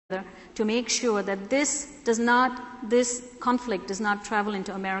to make sure that this conflict does not travel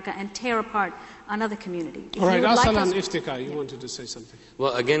into America and tear apart another community. All right, Arsalan Iftikhar, you wanted to say something.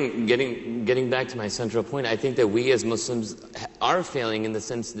 Well, again, getting back to my central point, I think that we as Muslims are failing in the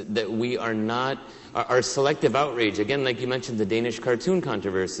sense that we are not, our selective outrage, again, like you mentioned, the Danish cartoon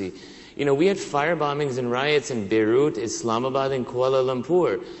controversy. You know, we had fire bombings and riots in Beirut, Islamabad, and Kuala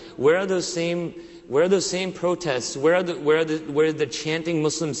Lumpur. Where are those same protests? Where are the chanting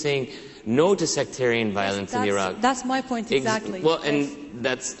Muslims saying no to sectarian violence in Iraq? That's my point exactly. Well, and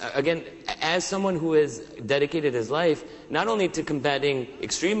that's, again, as someone who has dedicated his life not only to combating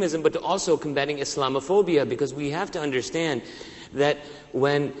extremism, but to also combating Islamophobia, because we have to understand that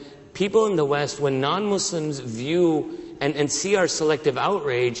when people in the West, when non-Muslims view and see our selective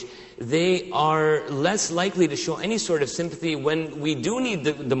outrage, they are less likely to show any sort of sympathy when we do need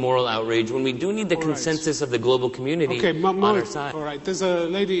the moral outrage, when we do need the consensus of the global community on our side. All right, there's a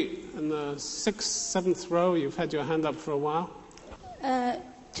lady in the 6th, 7th row. You've had your hand up for a while.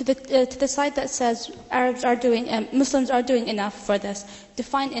 To the side that says Muslims are doing enough for this,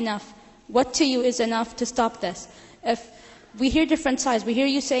 define enough. What to you is enough to stop this? If we hear different sides, we hear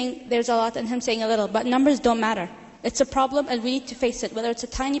you saying there's a lot and him saying a little, but numbers don't matter. It's a problem and we need to face it, whether it's a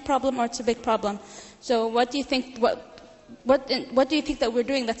tiny problem or it's a big problem. So what do you think, what do you think that we're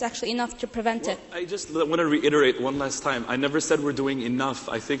doing that's actually enough to prevent it? I just want to reiterate one last time. I never said we're doing enough.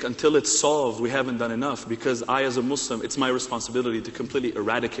 I think until it's solved, we haven't done enough, because I, as a Muslim, it's my responsibility to completely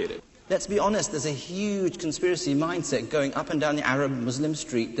eradicate it. Let's be honest, there's a huge conspiracy mindset going up and down the Arab-Muslim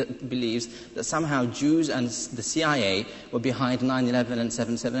street that believes that somehow Jews and the CIA were behind 9/11 and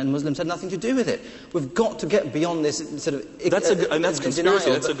 7/7 and Muslims had nothing to do with it. We've got to get beyond this sort of and that's conspiracy,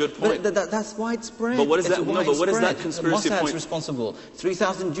 denial, that's a good point. But that's widespread. But what is that? No, but what is that conspiracy Mossad's point? responsible.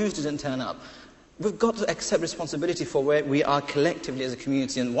 3,000 Jews didn't turn up. We've got to accept responsibility for where we are collectively as a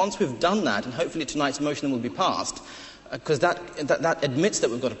community, and once we've done that, and hopefully tonight's motion will be passed, because that admits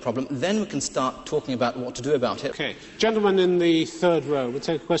that we've got a problem, then we can start talking about what to do about it. Okay. Gentleman in the 3rd row, we'll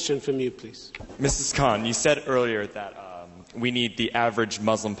take a question from you, please. Mrs. Khan, you said earlier that we need the average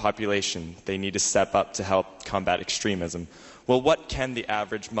Muslim population. They need to step up to help combat extremism. Well, what can the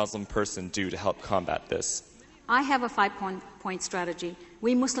average Muslim person do to help combat this? I have a 5-point strategy.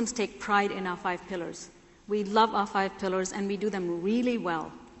 We Muslims take pride in our 5 pillars. We love our 5 pillars and we do them really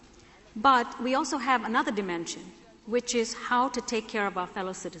well. But we also have another dimension, which is how to take care of our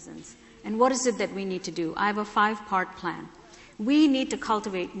fellow citizens. And what is it that we need to do? I have a 5-part plan. We need to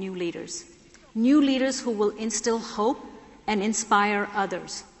cultivate new leaders who will instill hope and inspire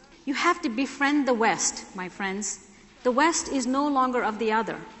others. You have to befriend the West, my friends. The West is no longer of the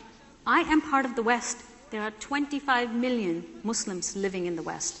other. I am part of the West. There are 25 million Muslims living in the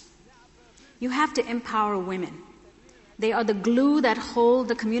West. You have to empower women. They are the glue that hold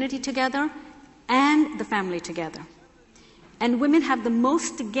the community together and the family together. And women have the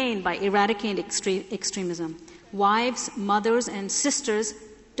most to gain by eradicating extremism. Wives, mothers, and sisters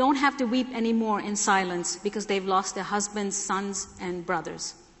don't have to weep anymore in silence because they've lost their husbands, sons, and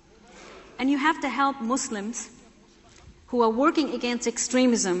brothers. And you have to help Muslims who are working against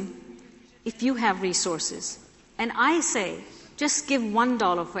extremism if you have resources. And I say, just give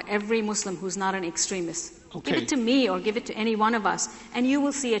 $1 for every Muslim who's not an extremist. Okay. Give it to me or give it to any one of us, and you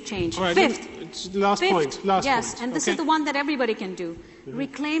will see a change. All right, Fifth, last point. Yes, and this is the one that everybody can do.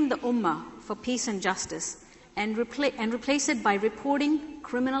 Reclaim the Ummah for peace and justice, and replace it by reporting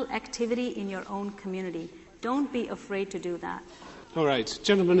criminal activity in your own community. Don't be afraid to do that. All right,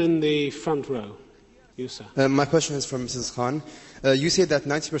 gentleman in the front row. You, sir. My question is from Mrs. Khan. You say that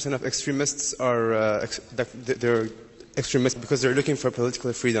 90% of extremists are they're extremists because they're looking for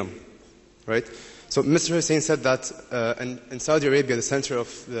political freedom, right? So Mr. Hussein said that in Saudi Arabia, the center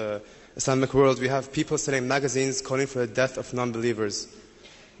of the Islamic world, we have people selling magazines calling for the death of non-believers.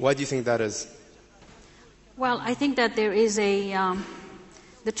 Why do you think that is? Well, I think that there is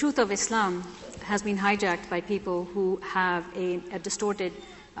the truth of Islam has been hijacked by people who have a distorted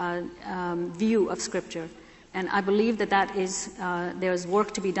view of Scripture. And I believe that there's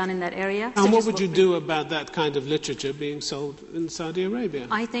work to be done in that area. And what would you do about that kind of literature being sold in Saudi Arabia?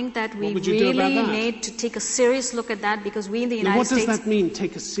 I think that we really need to take a serious look at that, because we in the United States... What does that mean,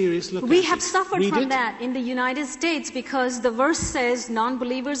 take a serious look at it? We have suffered from that in the United States, because the verse says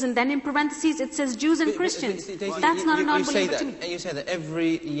non-believers, and then in parentheses it says Jews and Christians. That's not a non-believer to me. You say that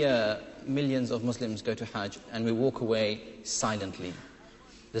every year millions of Muslims go to Hajj and we walk away silently.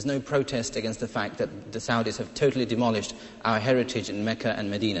 There's no protest against the fact that the Saudis have totally demolished our heritage in Mecca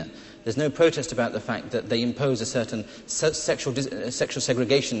and Medina. There's no protest about the fact that they impose a certain sexual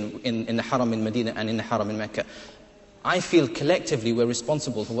segregation in the Haram in Medina and in the Haram in Mecca. I feel collectively we're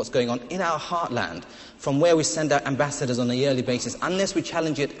responsible for what's going on in our heartland, from where we send out ambassadors on a yearly basis, unless we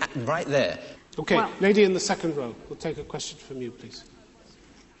challenge it right there. Okay, well, lady in the second row. We'll take a question from you, please.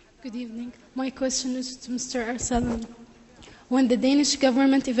 Good evening. My question is to Mr. Arsalan. When the Danish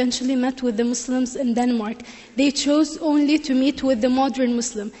government eventually met with the Muslims in Denmark, they chose only to meet with the modern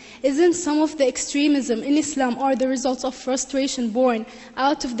Muslim. Isn't some of the extremism in Islam are the results of frustration born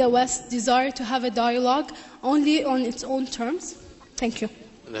out of the West's desire to have a dialogue only on its own terms? Thank you.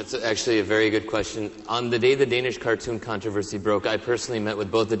 That's actually a very good question. On the day the Danish cartoon controversy broke, I personally met with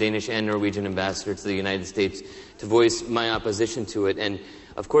both the Danish and Norwegian ambassadors to the United States to voice my opposition to it. And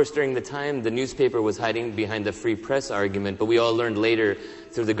of course, during the time, the newspaper was hiding behind the free press argument, but we all learned later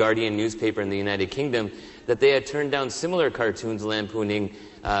through the Guardian newspaper in the United Kingdom that they had turned down similar cartoons lampooning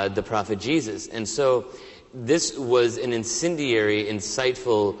the Prophet Jesus. And so this was an incendiary,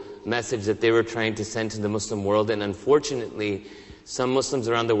 insightful message that they were trying to send to the Muslim world, and unfortunately, some Muslims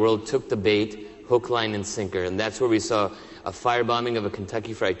around the world took the bait, hook, line, and sinker. And that's where we saw a firebombing of a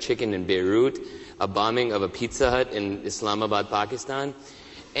Kentucky Fried Chicken in Beirut, a bombing of a Pizza Hut in Islamabad, Pakistan.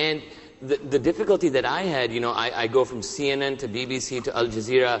 And the difficulty that I had, I go from CNN to BBC to Al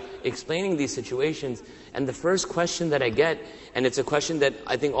Jazeera explaining these situations, and the first question that I get, and it's a question that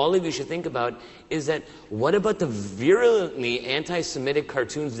I think all of you should think about, is that what about the virulently anti-Semitic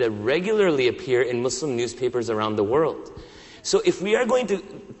cartoons that regularly appear in Muslim newspapers around the world? So if we are going to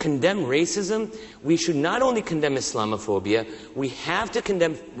condemn racism, we should not only condemn Islamophobia, we have to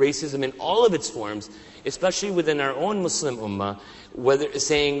condemn racism in all of its forms, especially within our own Muslim ummah, whether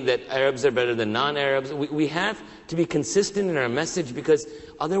saying that Arabs are better than non-Arabs. We have to be consistent in our message, because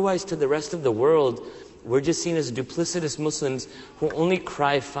otherwise to the rest of the world, we're just seen as duplicitous Muslims who only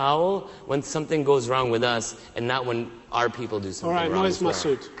cry foul when something goes wrong with us and not when our people do something wrong. All right, Moez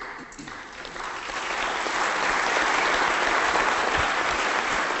Masood.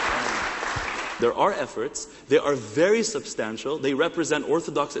 There are efforts. They are very substantial. They represent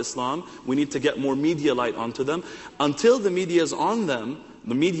Orthodox Islam. We need to get more media light onto them. Until the media is on them,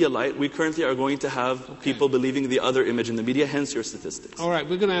 the media light, we currently are going to have people believing the other image in the media, hence your statistics. All right,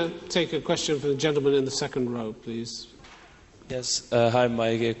 we're going to take a question from the gentleman in the second row, please. Yes, hi,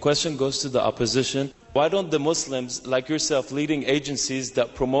 my question goes to the opposition. Why don't the Muslims, like yourself, leading agencies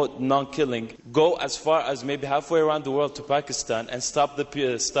that promote non-killing, go as far as maybe halfway around the world to Pakistan and stop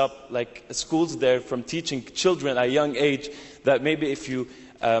schools there from teaching children at a young age that maybe if you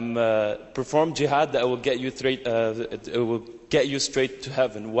perform jihad, that will get you straight to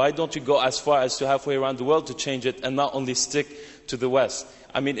heaven? Why don't you go as far as to halfway around the world to change it and not only stick to the West?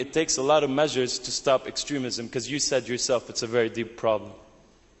 I mean, it takes a lot of measures to stop extremism, because you said yourself it's a very deep problem.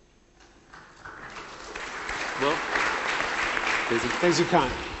 Well, Daisy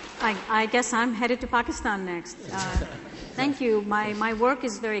Khan. I guess I'm headed to Pakistan next. Thank you. My work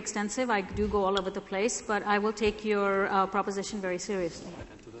is very extensive. I do go all over the place, but I will take your proposition very seriously.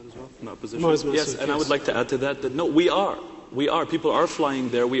 Yes, and I would like to add to that no, we are. People are flying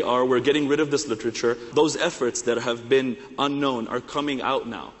there. We're getting rid of this literature. Those efforts that have been unknown are coming out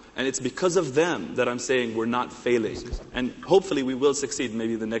now. And it's because of them that I'm saying we're not failing. And hopefully we will succeed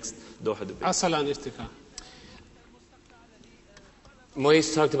maybe the next Doha debate.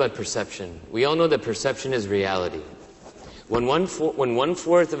 Moise talked about perception. We all know that perception is reality. When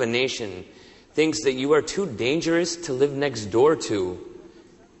one-fourth of a nation thinks that you are too dangerous to live next door to,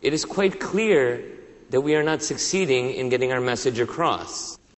 it is quite clear that we are not succeeding in getting our message across.